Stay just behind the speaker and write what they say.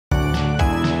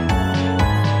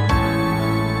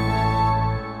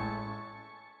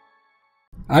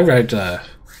I read The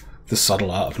Subtle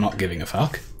Art of Not Giving a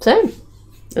Fuck. Same.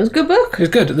 It was a good book. It was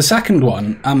good. The second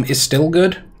one is still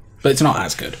good, but it's not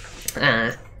as good.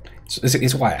 Ah.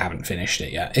 It's why I haven't finished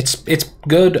it yet. It's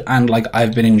good, and like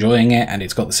I've been enjoying it, and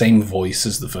it's got the same voice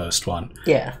as the first one.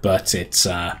 Yeah. But it's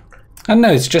I don't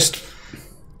know. It's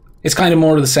kind of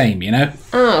more of the same, you know.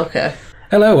 Oh, okay.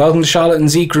 Hello, welcome to Charlotte and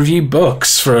Zeke review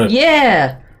books for a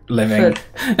living.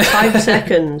 For 5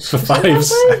 seconds. For 5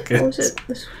 seconds. Or was it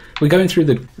this? We're going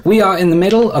through we are in the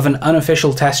middle of an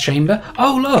unofficial test chamber.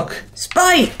 Oh, look!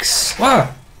 Spikes!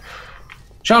 Wow.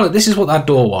 Charlotte, this is what that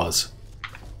door was.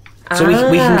 So we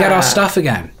can get our stuff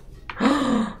again.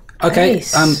 Okay,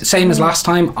 Nice. Same as last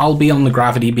time, I'll be on the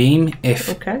gravity beam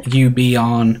if you be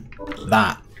on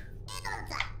that.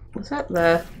 What's that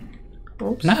there?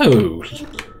 Oops. No!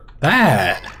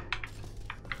 There!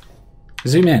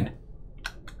 Zoom in.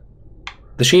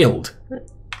 The shield.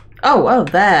 Oh,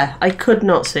 there. I could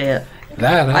not see it.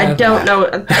 There. I don't know.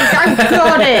 I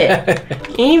got it!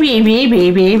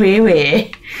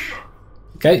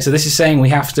 Okay, so this is saying we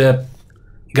have to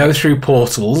go through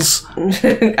portals.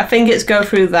 I think it's go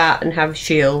through that and have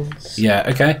shields. Yeah,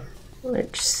 okay.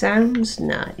 Which sounds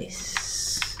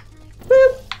nice.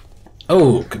 Boop.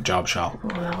 Oh, good job, Charles.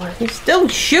 Well, they still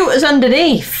shoot us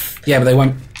underneath. Yeah, but they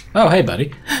won't... Oh, hey,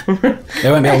 buddy. They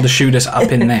won't be able to shoot us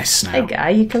up in this now. Hey, guy,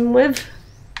 you come with?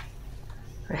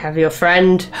 I have your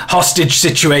friend. Hostage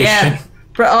situation. Yeah.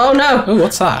 Oh, no. Oh,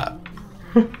 what's that?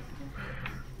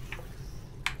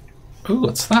 Oh,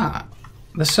 what's that?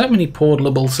 There's so many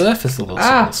portable surface little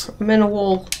cells. I'm in a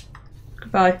wall.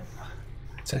 Goodbye.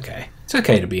 It's okay. It's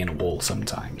okay to be in a wall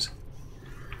sometimes.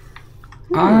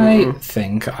 I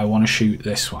think I want to shoot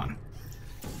this one.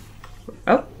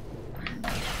 Oh.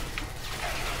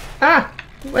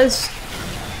 Where's...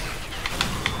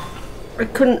 I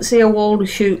couldn't see a wall to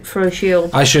shoot for a shield.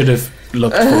 I should have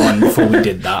looked for one before we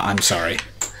did that. I'm sorry.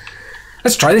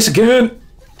 Let's try this again.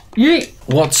 Yeet.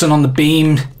 Watson on the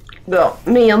beam. Got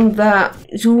me on that.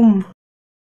 Zoom.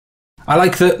 I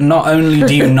like that not only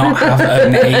do you not have a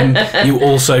name, you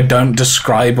also don't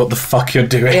describe what the fuck you're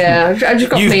doing. Yeah, I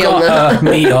just got You've me got, on that.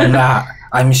 me on that.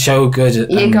 I'm so good at...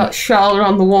 You got Charlotte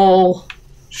on the wall.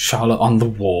 Charlotte on the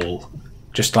wall.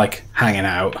 Just like hanging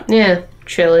out. Yeah,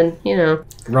 chilling, you know.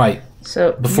 Right.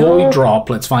 So Before we drop,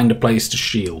 let's find a place to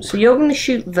shield. So you're going to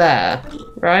shoot there,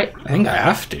 right? I think I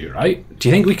have to, right? Do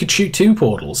you think we could shoot 2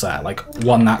 portals there? Like,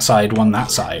 one that side, one that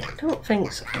side? I don't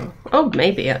think so. Oh,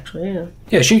 maybe, actually, yeah.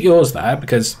 Yeah, shoot yours there,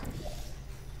 because...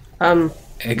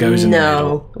 It goes in the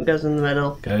middle. No, it goes in the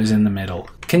middle. Goes in the middle.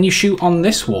 Can you shoot on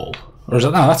this wall? Or is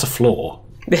it... No, that's a floor.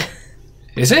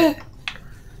 Is it?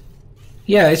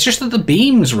 Yeah, it's just that the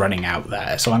beam's running out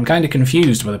there, so I'm kind of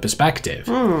confused with the perspective.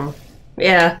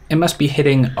 Yeah. It must be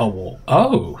hitting a wall.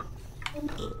 Oh.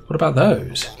 What about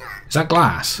those? Is that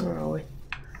glass? Where are we?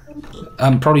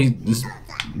 Probably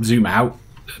zoom out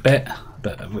a bit.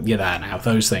 But you're there now.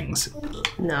 Those things.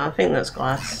 No, I think that's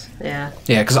glass. Yeah.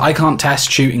 Yeah, because I can't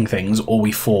test shooting things or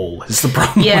we fall is the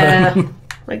problem. Yeah.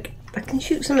 Like, I can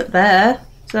shoot something there.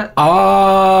 Is that...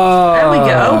 Oh. There we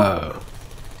go.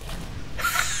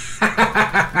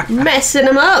 Messing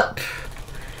them up.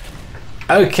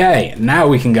 Okay, now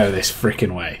we can go this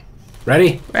frickin' way.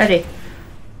 Ready? Ready.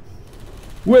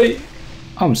 Wait.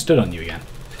 Oh, I'm stood on you again.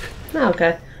 Oh,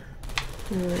 okay.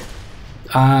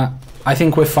 I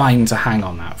think we're fine to hang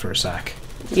on that for a sec.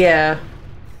 Yeah.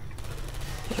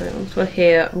 Right, once we're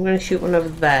here, I'm going to shoot one over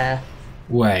there.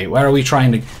 Wait, where are we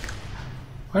trying to...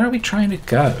 Where are we trying to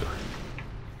go?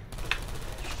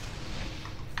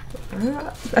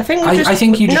 I think I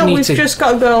think you just need we've to... just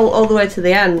got to go all the way to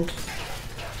the end.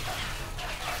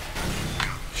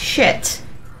 Shit.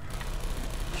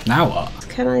 Now what?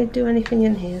 Can I do anything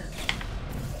in here?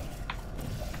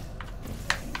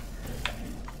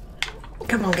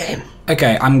 Come on, game.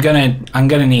 Okay, I'm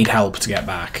gonna need help to get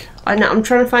back. I know. I'm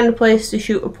trying to find a place to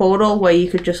shoot a portal where you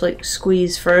could just like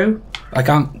squeeze through. I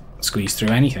can't squeeze through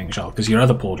anything, Charles, because your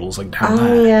other portal's like down there.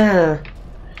 Oh yeah.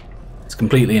 It's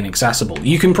completely inaccessible.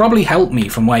 You can probably help me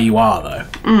from where you are,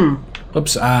 though.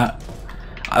 Oops.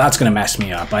 That's gonna mess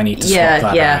me up. I need to swap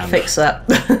that around. Fix that.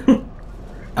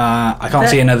 I can't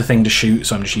see another thing to shoot,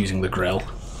 so I'm just using the grill.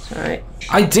 Alright.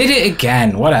 I did it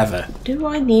again. Whatever. Do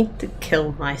I need to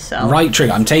kill myself? Right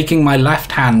trigger. I'm taking my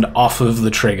left hand off of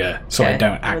the trigger so I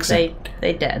don't Are accident.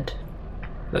 they dead?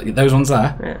 Those ones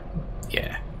there? Yeah.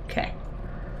 Yeah. Okay.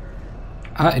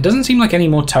 It doesn't seem like any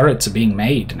more turrets are being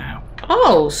made now.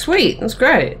 Oh, sweet. That's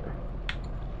great.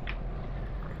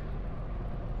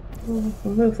 We'll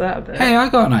move that a bit. Hey, I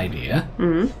got an idea.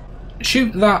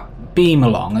 Shoot that beam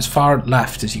along as far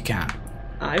left as you can.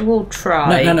 I will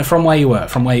try. No, from where you were.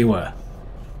 From where you were.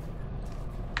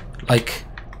 Like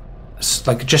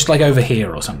just like over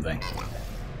here or something.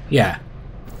 Yeah.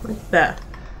 Like there.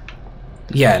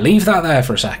 Yeah, leave that there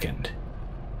for a second.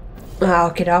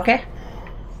 Okay, okay.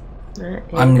 Right,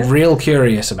 I'm real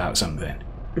curious about something.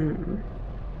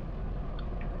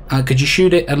 Could you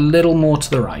shoot it a little more to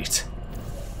the right?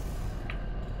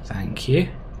 Thank you.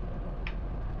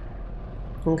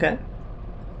 Okay.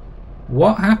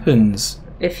 What happens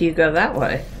if you go that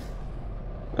way?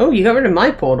 Oh, you got rid of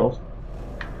my portal.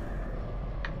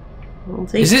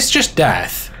 Is this just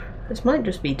death? This might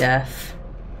just be death.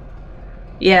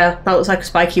 Yeah, that looks like a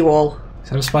spiky wall. Is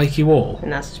that a spiky wall?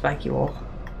 And that's a spiky wall.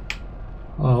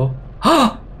 Oh.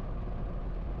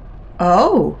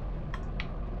 Oh!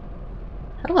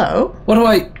 Hello? What do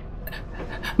I...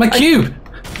 My cube!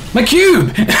 My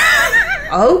cube!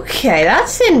 Okay,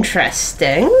 that's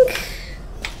interesting.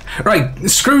 Right,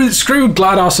 screw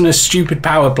GLaDOS and his stupid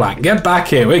power plant. Get back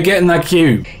here, we're getting that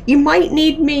cube. You might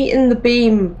need me in the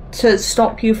beam to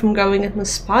stop you from going in the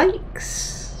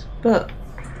spikes, but...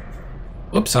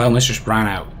 Oops, I almost just ran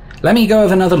out. Let me go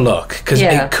have another look, because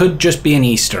it could just be an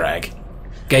Easter egg.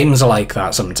 Games are like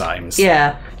that sometimes.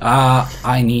 Yeah.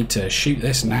 I need to shoot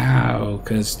this now,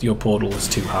 because your portal is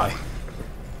too high.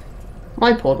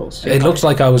 My portal's too high. It looks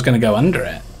like I was going to go under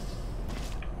it.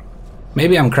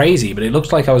 Maybe I'm crazy, but it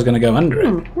looks like I was going to go under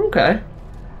it. Okay.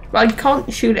 I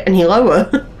can't shoot it any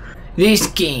lower. This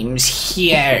game's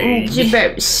huge. It's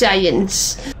about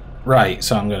science. Right,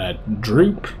 so I'm going to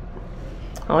droop.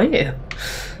 Are you?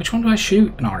 Which one do I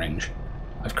shoot? An orange.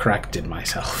 I've corrected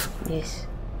myself. Yes.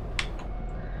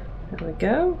 There we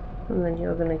go. And then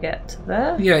you're going to get to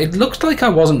there. Yeah, it looked like I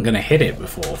wasn't going to hit it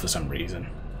before for some reason.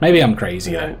 Maybe I'm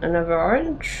crazy though. Another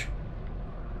orange.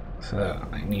 So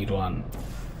I need one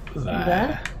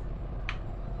there.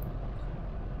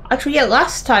 Actually, yeah,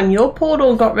 last time your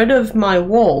portal got rid of my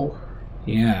wall.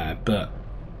 Yeah, but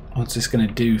what's this going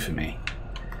to do for me?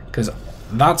 Because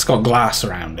that's got glass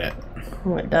around it.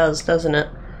 Oh, it does, doesn't it?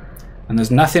 And there's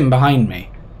nothing behind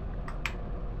me.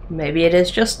 Maybe it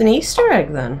is just an Easter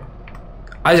egg then.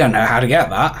 I don't know how to get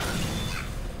that.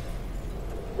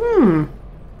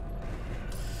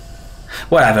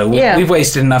 Whatever, we've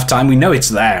wasted enough time. We know it's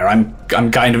there. I'm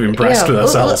kind of impressed with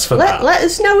ourselves for that. Let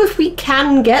us know if we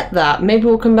can get that. Maybe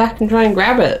we'll come back and try and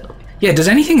grab it. Yeah, does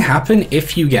anything happen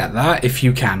if you get that? If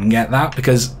you can get that?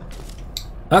 Because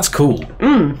that's cool.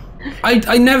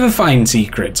 I never find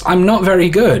secrets. I'm not very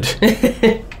good.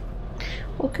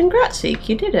 Well, congrats, Zeke.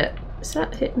 You did it. Is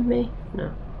that hitting me?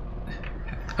 No.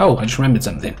 Oh, I just remembered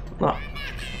something. What?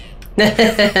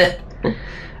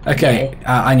 Okay,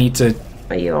 I need to...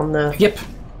 Are you on the... Yep.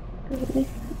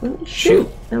 Let me shoot.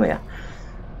 There we are.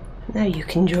 Now you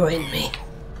can join me.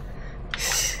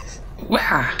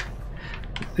 Wow.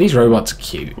 These robots are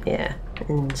cute. Yeah.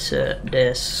 Insert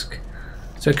disc.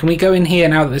 So can we go in here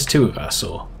now that there's two of us,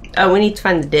 or...? Oh, we need to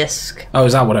find the disc. Oh,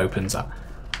 is that what opens that?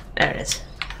 There it is.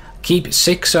 Keep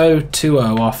 6020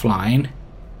 offline.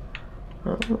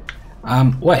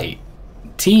 Wait.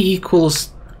 T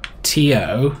equals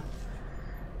TO.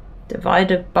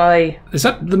 Divided by... Is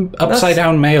that the upside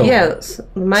down male? Yeah, that's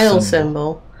the male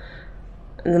symbol.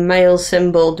 And the male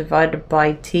symbol divided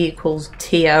by T equals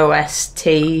TOST.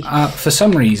 For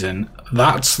some reason,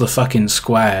 that's the fucking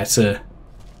square to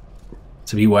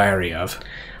be wary of.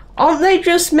 Aren't they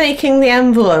just making the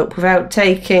envelope without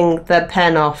taking their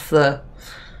pen off the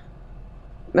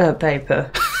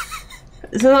paper?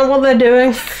 Isn't that what they're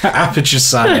doing? Aperture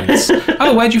science.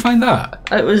 Oh, where'd you find that?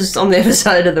 It was on the other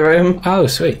side of the room. Oh,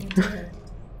 sweet.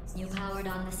 You powered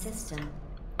on the system.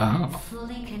 Oh.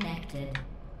 Fully connected.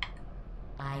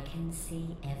 I can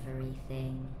see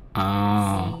everything.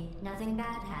 Oh. See, nothing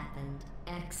bad happened.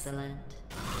 Excellent.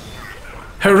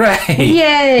 Hooray!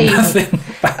 Yay! Nothing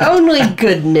bad. Only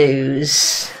good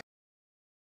news.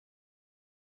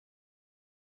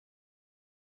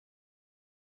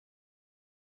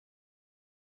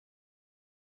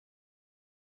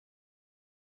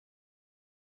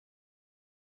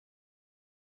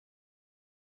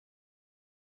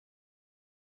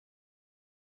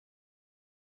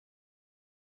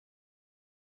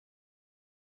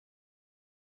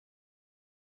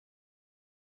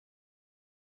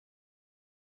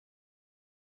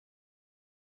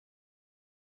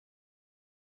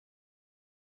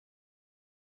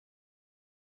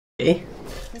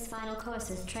 This final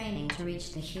course is training to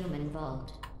reach the human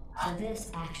vault. So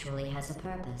this actually has a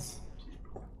purpose.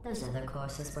 Those other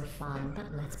courses were fun,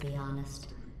 but let's be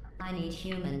honest. I need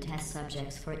human test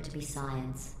subjects for it to be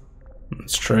science.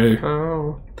 It's true.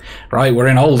 Oh. Right, we're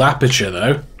in old Aperture,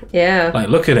 though. Yeah. Like,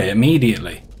 look at it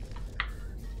immediately.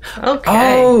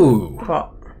 Okay. Oh!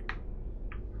 What?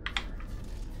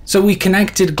 So we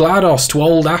connected GLaDOS to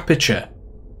old Aperture.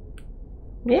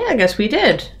 Yeah, I guess we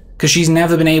did. Because she's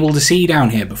never been able to see down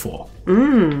here before.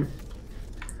 And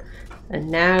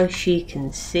now she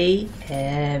can see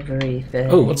everything.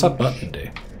 Oh, what's that button do?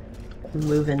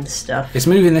 Moving stuff. It's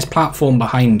moving this platform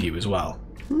behind you as well.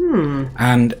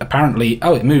 And apparently...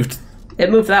 Oh, it moved. It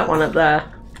moved that one up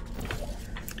there.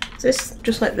 Is this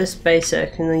just like this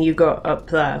basic, and then you got up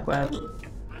there where...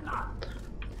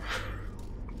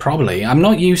 Probably. I'm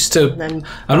not used to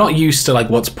like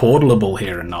what's portalable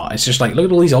here and not. It's just like, look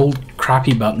at all these old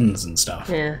crappy buttons and stuff.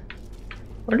 Yeah.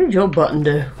 What did your button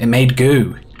do? It made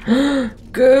goo.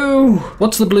 Goo!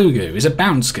 What's the blue goo? Is it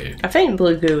bounce goo? I think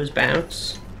blue goo is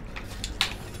bounce.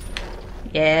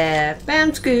 Yeah,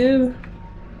 bounce goo.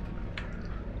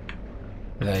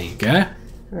 There you go.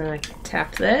 And I can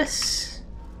tap this.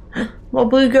 More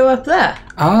blue goo up there.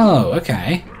 Oh,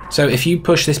 okay. So if you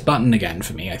push this button again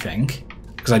for me, I think.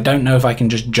 Because I don't know if I can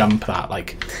just jump that,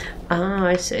 like... Ah,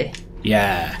 I see.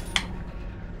 Yeah.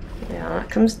 Yeah,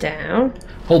 that comes down.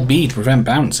 Hold B to prevent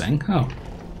bouncing. Oh.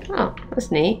 Oh,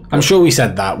 that's neat. I'm sure we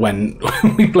said that when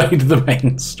we played the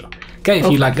main story. Okay,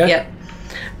 if you let go. Yep.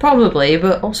 Probably,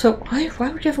 but also, why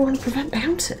would you ever want to prevent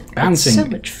bouncing? Bouncing It's so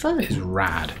much fun. is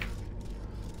rad.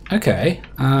 Okay,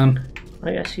 I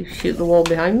guess you shoot the wall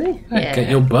behind me? Yeah. Get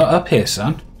your butt up here,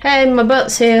 son. Hey, my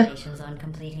butt's here. Congratulations on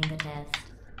completing the test.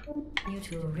 You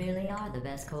two really are the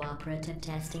best cooperative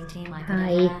testing team I could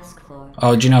Hi. ever ask for.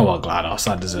 Oh, do you know what, GLaDOS?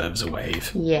 That deserves a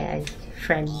wave. Yeah,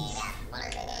 friends.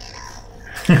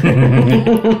 Imbecile.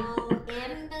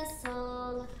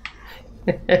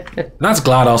 That's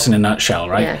GLaDOS in a nutshell,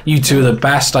 right? Yeah. You two are the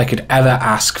best I could ever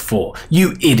ask for.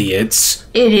 You idiots.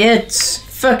 Idiots.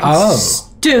 Fucking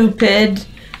stupid.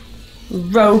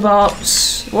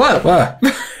 Robots. Whoa. What?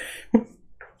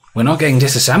 We're not getting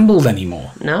disassembled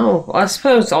anymore. No, I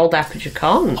suppose old Aperture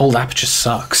can't. Old Aperture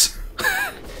sucks.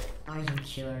 Are you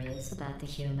curious about the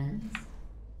humans?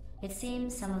 It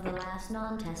seems some of the last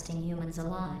non-testing humans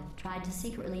alive tried to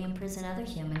secretly imprison other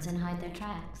humans and hide their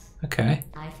tracks. Okay.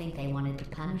 I think they wanted to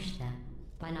punish them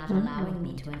by not allowing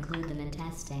me to include them in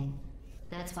testing.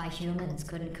 That's why humans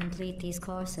couldn't complete these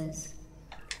courses.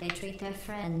 They treat their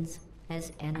friends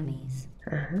as enemies.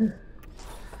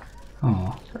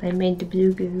 Oh. I made the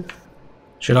blue goo.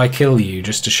 Should I kill you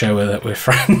just to show her that we're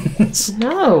friends?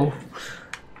 No.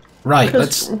 Right,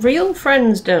 Because let's... real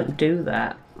friends don't do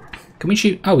that. Can we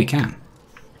shoot? Oh, we can.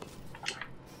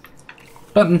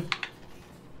 Button.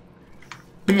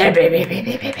 Blah, blah, blah, blah,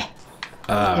 blah,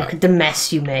 blah. Look at the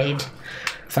mess you made.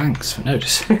 Thanks for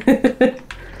noticing.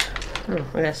 Oh,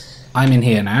 I guess. I'm in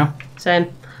here now.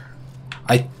 Same.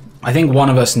 I think one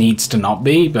of us needs to not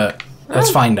be, but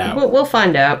let's find out. We'll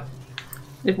find out.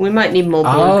 We might need more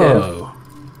blue goo. Oh.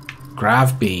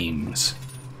 Grav beams.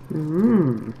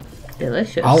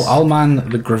 Delicious. I'll man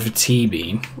the gravity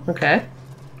beam. Okay.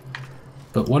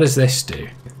 But what does this do?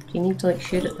 You need to like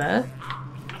shoot it there.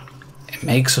 It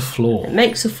makes a floor. It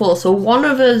makes a floor, so one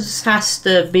of us has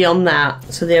to be on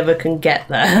that so the other can get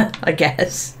there, I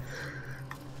guess.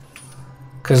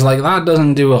 Because, like, that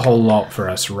doesn't do a whole lot for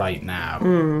us right now.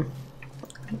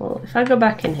 Well, if I go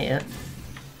back in here...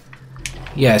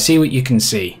 Yeah, see what you can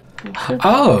see.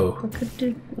 Oh! I could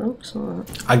do... Oh, it's not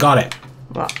that. I got it.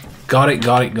 What? Got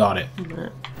it.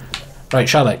 Right,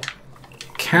 Charlotte.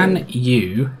 Can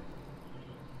you...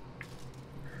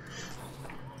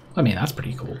 I mean, that's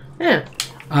pretty cool. Yeah.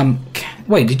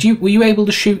 Wait, were you able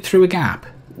to shoot through a gap?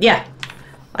 Yeah.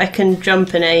 I can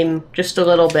jump and aim just a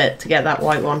little bit to get that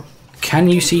white one. Can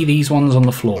you see these ones on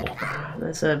the floor?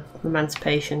 There's a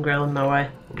emancipation grill in my way.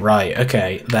 Right,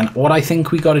 okay. Then what I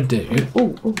think we gotta do...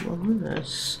 Ooh,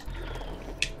 this.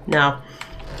 No.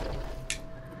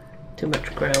 Too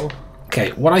much grill.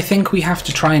 Okay, what I think we have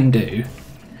to try and do...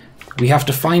 We have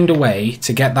to find a way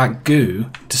to get that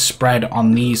goo to spread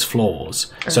on these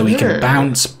floors. So we can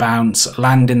bounce,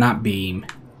 land in that beam.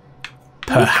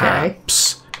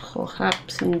 Perhaps. Okay.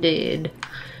 Perhaps indeed.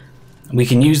 We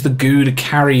can use the goo to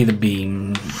carry the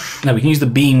beam. No, we can use the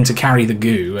beam to carry the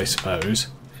goo, I suppose.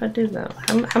 If I do that,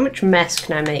 how much mess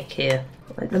can I make here?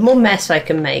 Like, the more mess I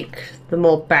can make, the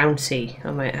more bouncy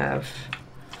I might have.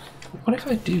 What if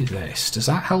I do this? Does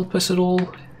that help us at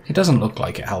all? It doesn't look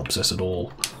like it helps us at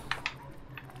all.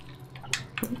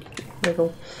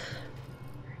 Wiggle.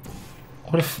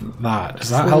 What if that? Does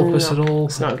that help us at all?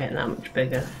 It's not getting that much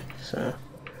bigger, so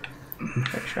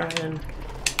I try and...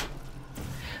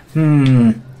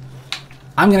 I'm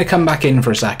going to come back in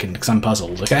for a second because I'm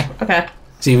puzzled, okay? Okay.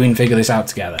 See if we can figure this out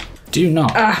together. Do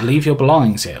not leave your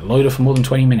belongings here. Loiter for more than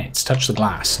 20 minutes. Touch the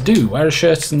glass. Do wear a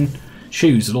shirt and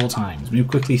shoes at all times. Move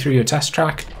quickly through your test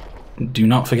track. Do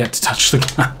not forget to touch the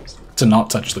glass. to not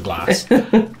touch the glass.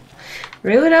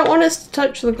 Really don't want us to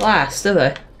touch the glass, do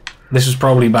they? This was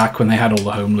probably back when they had all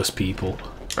the homeless people.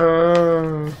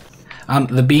 The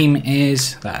beam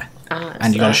is there.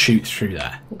 And you got to shoot through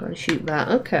there. I've got to shoot that,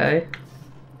 okay.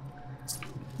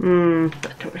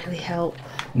 That don't really help.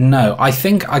 No, I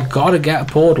think I got to get a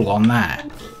portal on there,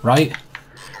 right?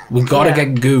 We've got to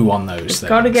get goo on those things.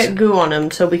 Got to get goo on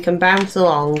them so we can bounce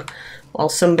along while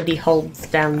somebody holds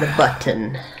down the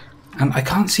button. And I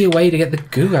can't see a way to get the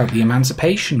goo out the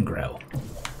emancipation grill.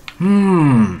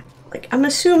 Like, I'm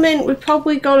assuming we've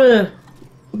probably got to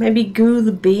maybe goo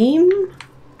the beam?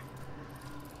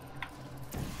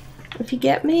 If you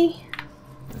get me?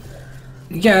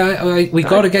 Yeah, we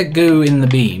got to get goo in the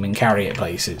beam and carry it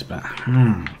places, but...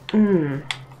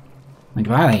 Like,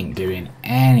 that ain't doing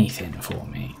anything for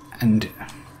me. And...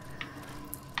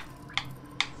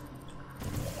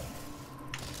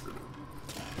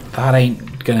 that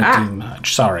ain't gonna do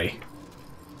much. Sorry.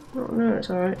 Oh, no, it's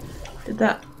alright. Did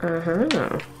that...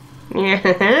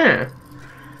 Yeah.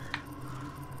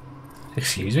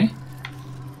 Excuse me?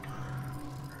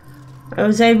 I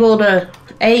was able to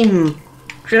aim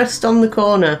just on the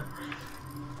corner.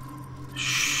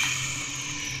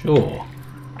 Sure.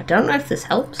 I don't know if this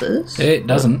helps us. It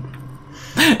doesn't.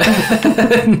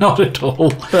 Not at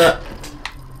all. But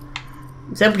I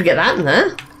was able to get that in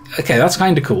there. Okay, that's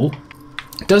kind of cool.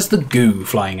 Does the goo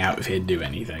flying out of here do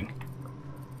anything?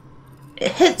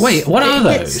 It hits. Wait, what are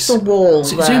those? Hits the wall.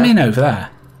 Zoom in over there.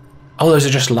 Oh, those are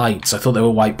just lights. I thought they were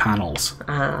white panels.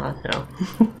 Ah, no.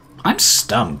 I'm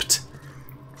stumped.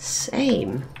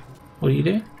 Same. What do you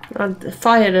do? I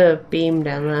fired a beam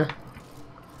down there. Do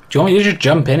you want me to just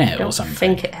jump in it I or something?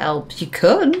 don't think it helps. You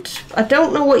could. I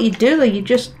don't know what you do. You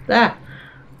just... Go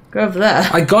over there.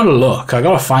 I gotta look. I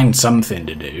gotta find something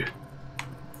to do.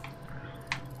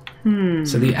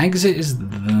 So the exit is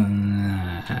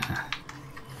there.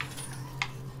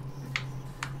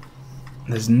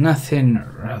 There's nothing...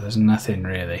 Oh, there's nothing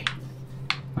really.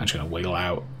 I'm just gonna wiggle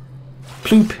out.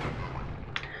 Ploop.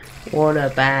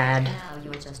 Water bad. Now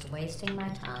you're just wasting my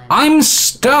time. I'm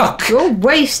stuck! You're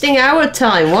wasting our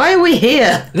time. Why are we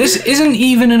here? This isn't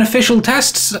even an official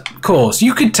test course.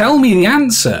 You could tell me the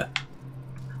answer.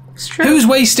 It's true. Who's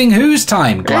wasting whose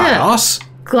time? GLaDOS?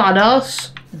 GLaDOS.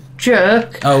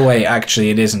 Jerk. Oh wait,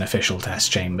 actually it is an official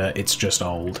test chamber. It's just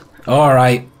old.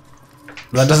 Alright.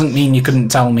 That doesn't mean you couldn't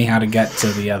tell me how to get to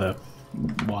the other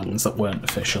ones that weren't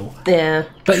official. Yeah.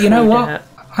 But you know what?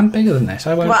 I'm bigger than this.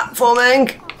 I won't...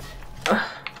 Platforming.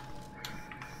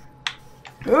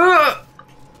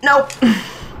 Nope.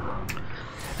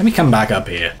 Let me come back up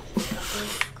here.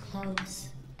 Close,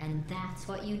 and that's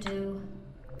what you do.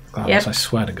 GLaDOS, I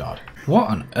swear to God. What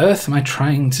on earth am I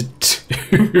trying to do?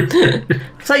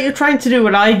 It's like you're trying to do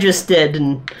what I just did,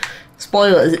 and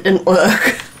spoilers, it didn't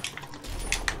work.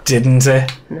 Didn't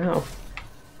it? No.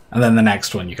 And then the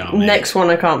next one you can't make. Next one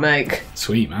I can't make.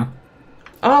 Sweet, man.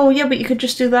 Oh, yeah, but you could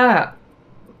just do that.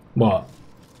 What?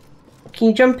 Can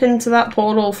you jump into that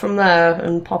portal from there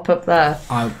and pop up there?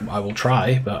 I will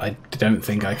try, but I don't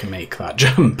think I can make that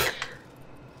jump.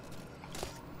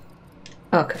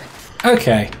 Okay.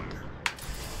 Okay.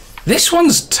 This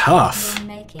one's tough. You're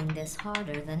making this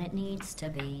harder than it needs to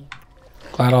be.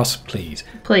 GLaDOS, please.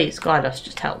 Please, GLaDOS,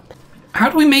 just help. How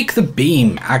do we make the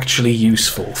beam actually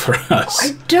useful for us?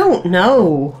 I don't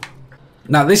know.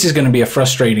 Now, this is going to be a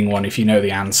frustrating one if you know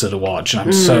the answer to watch, and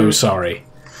I'm so sorry.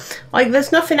 Like,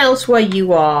 there's nothing else where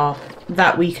you are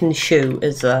that we can shoot,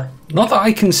 is there? Not that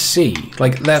I can see.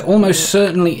 Like, there almost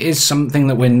certainly is something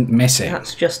that we're missing.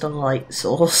 That's just a light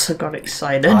source. I got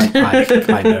excited.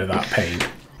 I know that pain.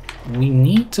 We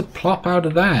need to plop out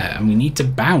of there, and we need to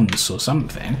bounce or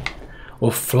something.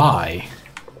 Or fly.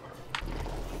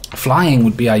 Flying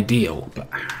would be ideal, but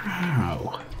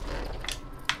how?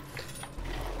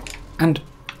 And...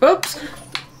 Oops.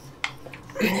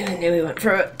 I knew we went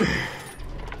through it.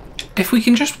 if we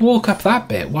can just walk up that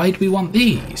bit, why do we want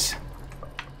these?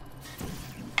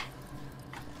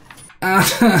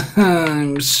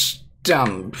 I'm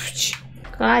stumped.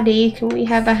 Gladdy, can we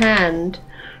have a hand?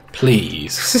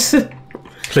 Please.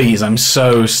 Please, I'm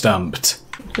so stumped.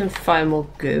 I'm gonna find more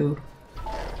goo.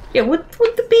 Yeah, would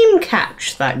the beam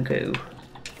catch that goo?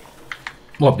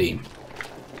 What beam?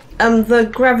 The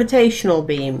gravitational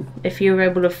beam, if you were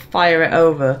able to fire it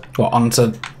over. What,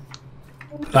 onto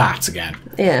that again?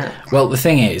 Yeah. Well, the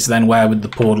thing is, then where would the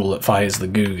portal that fires the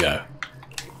goo go?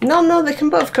 No, they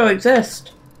can both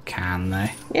coexist. Can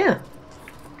they? Yeah.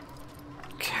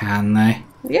 Can they?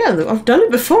 Yeah, I've done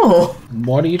it before.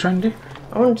 What are you trying to do?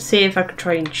 I wanted to see if I could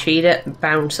try and cheat it and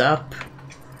bounce up.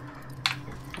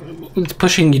 It's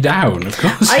pushing you down, of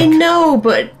course. I know,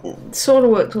 but it sort of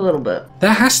worked a little bit.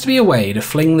 There has to be a way to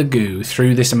fling the goo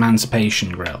through this emancipation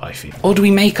grill, I feel. Or do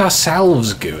we make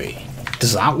ourselves gooey?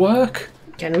 Does that work?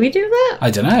 Can we do that?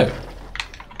 I don't know.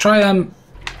 Try,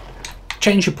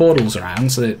 change your portals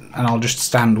around so that, and I'll just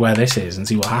stand where this is and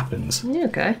see what happens. Yeah,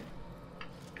 okay.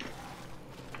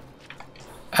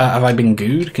 Have I been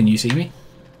gooed? Can you see me?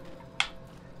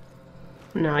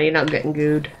 No, you're not getting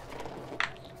gooed.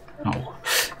 Oh.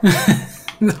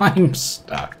 I'm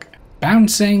stuck.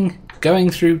 Bouncing, going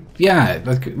through... Yeah,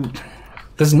 like,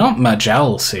 there's not much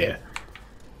else here.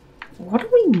 What are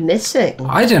we missing?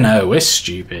 I don't know, we're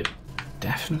stupid.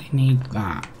 Definitely need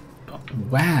that. But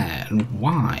where and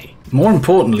why? More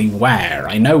importantly, where?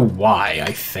 I know why,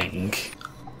 I think.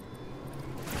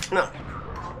 No.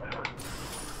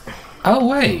 Oh,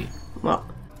 wait. What?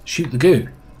 Shoot the goo.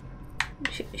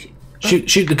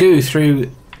 Shoot the goo through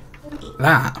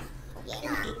that.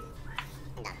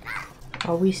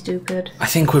 Are we stupid? I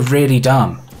think we're really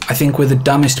dumb. I think we're the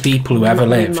dumbest people who ever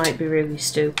lived. We might be really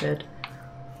stupid.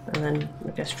 And then,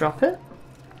 I guess, drop it?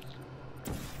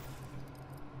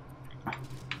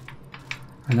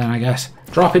 And then I guess,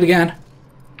 drop it again.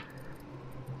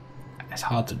 It's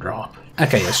hard to drop.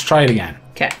 Okay, let's try it again.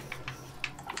 Okay.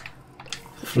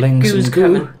 Fling Goo's some goo.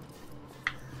 coming.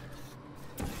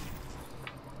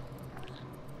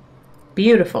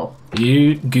 Beautiful.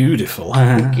 Beautiful.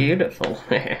 Beautiful.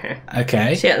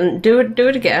 Okay. So yeah, do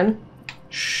it again.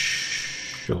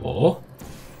 Sure.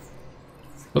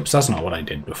 Oops, that's not what I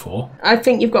did before. I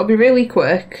think you've got to be really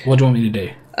quick. What do you want me to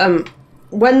do?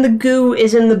 When the goo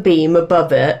is in the beam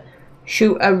above it,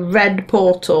 shoot a red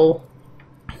portal.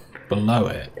 Below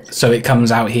it. So it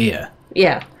comes out here.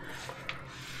 Yeah.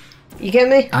 You get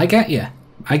me? I get you.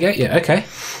 I get you. Okay.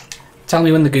 Tell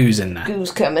me when the goo's in there.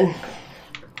 Goo's coming.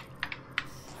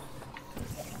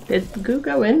 Did the goo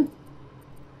go in?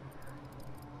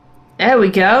 There we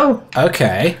go.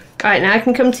 Okay. Alright, now I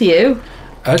can come to you.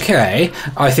 Okay.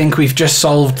 I think we've just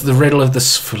solved the riddle of the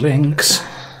Sphinx.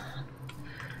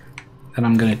 Then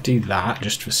I'm going to do that,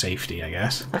 just for safety, I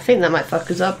guess. I think that might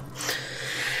fuck us up.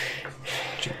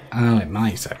 Oh, it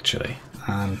might, actually.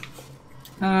 I'm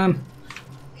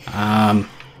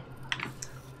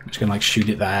just going to, like, shoot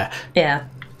it there. Yeah.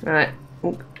 Right.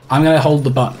 I'm going to hold the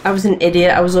button. I was an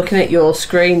idiot. I was looking at your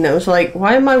screen. I was like,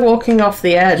 why am I walking off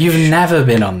the edge? You've never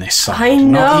been on this side. I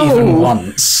know. Not even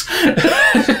once.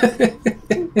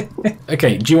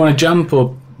 Okay, do you want to jump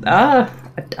or... I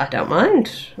don't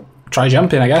mind. Try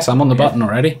jumping, I guess. I'm on the button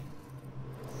already.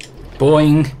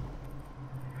 Boing.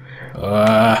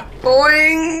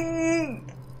 Boing!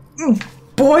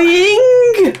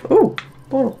 Boing! Ooh,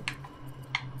 bottle.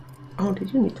 Oh,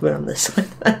 did you need to be on this side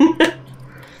then?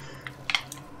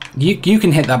 You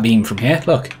can hit that beam from here.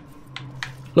 Look.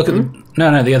 Look at the...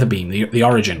 No, the other beam. The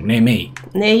origin, near me.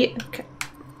 Near you? Okay.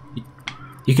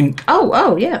 You can...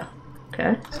 Oh, yeah.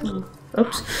 Okay.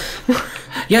 Oops.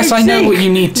 Yes, Hey, I know Zeke, what you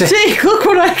need to... Zeke, look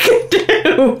what I can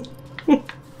do!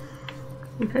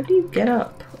 How do you get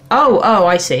up? Oh,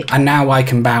 I see. And now I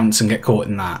can bounce and get caught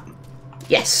in that.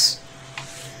 Yes.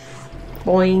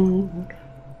 Boing.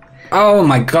 Oh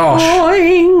my gosh.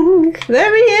 Boing!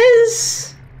 There he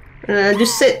is!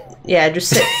 Just sit. Yeah,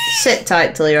 just sit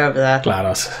tight till you're over there. Glad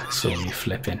I saw you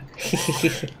flipping.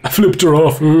 I flipped her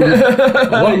off.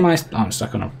 What am I... Oh, I'm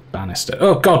stuck on a banister.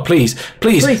 Oh god, please.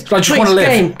 I just want to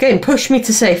live. Game, push me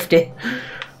to safety.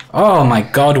 Oh my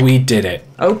god, we did it.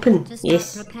 Open. To stop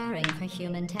Yes. preparing for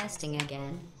human testing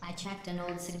again, I checked an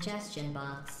old suggestion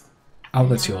box. Oh,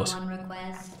 that's Number yours. one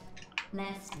request,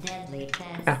 less deadly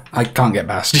tests. I can't get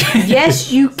past you.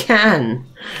 Yes, you can.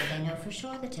 They know for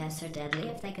sure the tests are deadly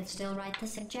if they could still write the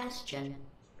suggestion.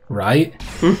 Right?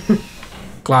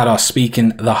 Glad I'm speaking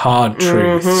the hard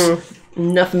truths.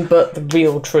 Nothing but the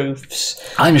real truths.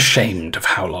 I'm ashamed of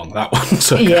how long that one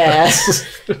took.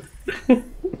 Yes. To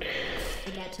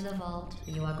get to the vault,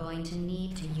 you are going to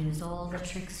need to use all the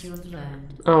tricks you have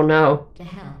learned. Oh no. To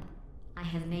help, I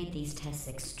have made these tests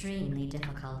extremely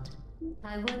difficult.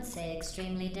 I would say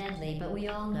extremely deadly, but we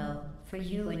all know, for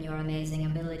you and your amazing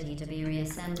ability to be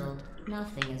reassembled,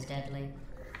 nothing is deadly.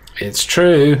 It's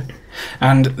true.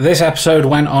 And this episode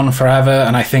went on forever,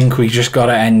 and I think we just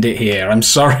gotta end it here. I'm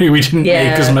sorry we didn't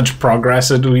make as much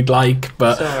progress as we'd like,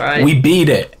 but It's alright. we beat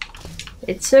it.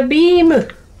 It's a beam.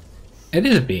 It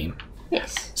is a beam.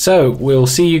 Yes. So, we'll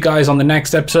see you guys on the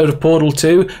next episode of Portal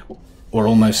 2. We're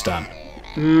almost done.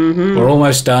 We're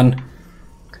almost done.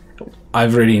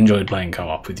 I've really enjoyed playing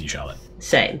co-op with you, Charlotte.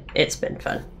 Same. It's been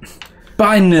fun.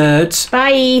 Bye, nerds.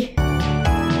 Bye.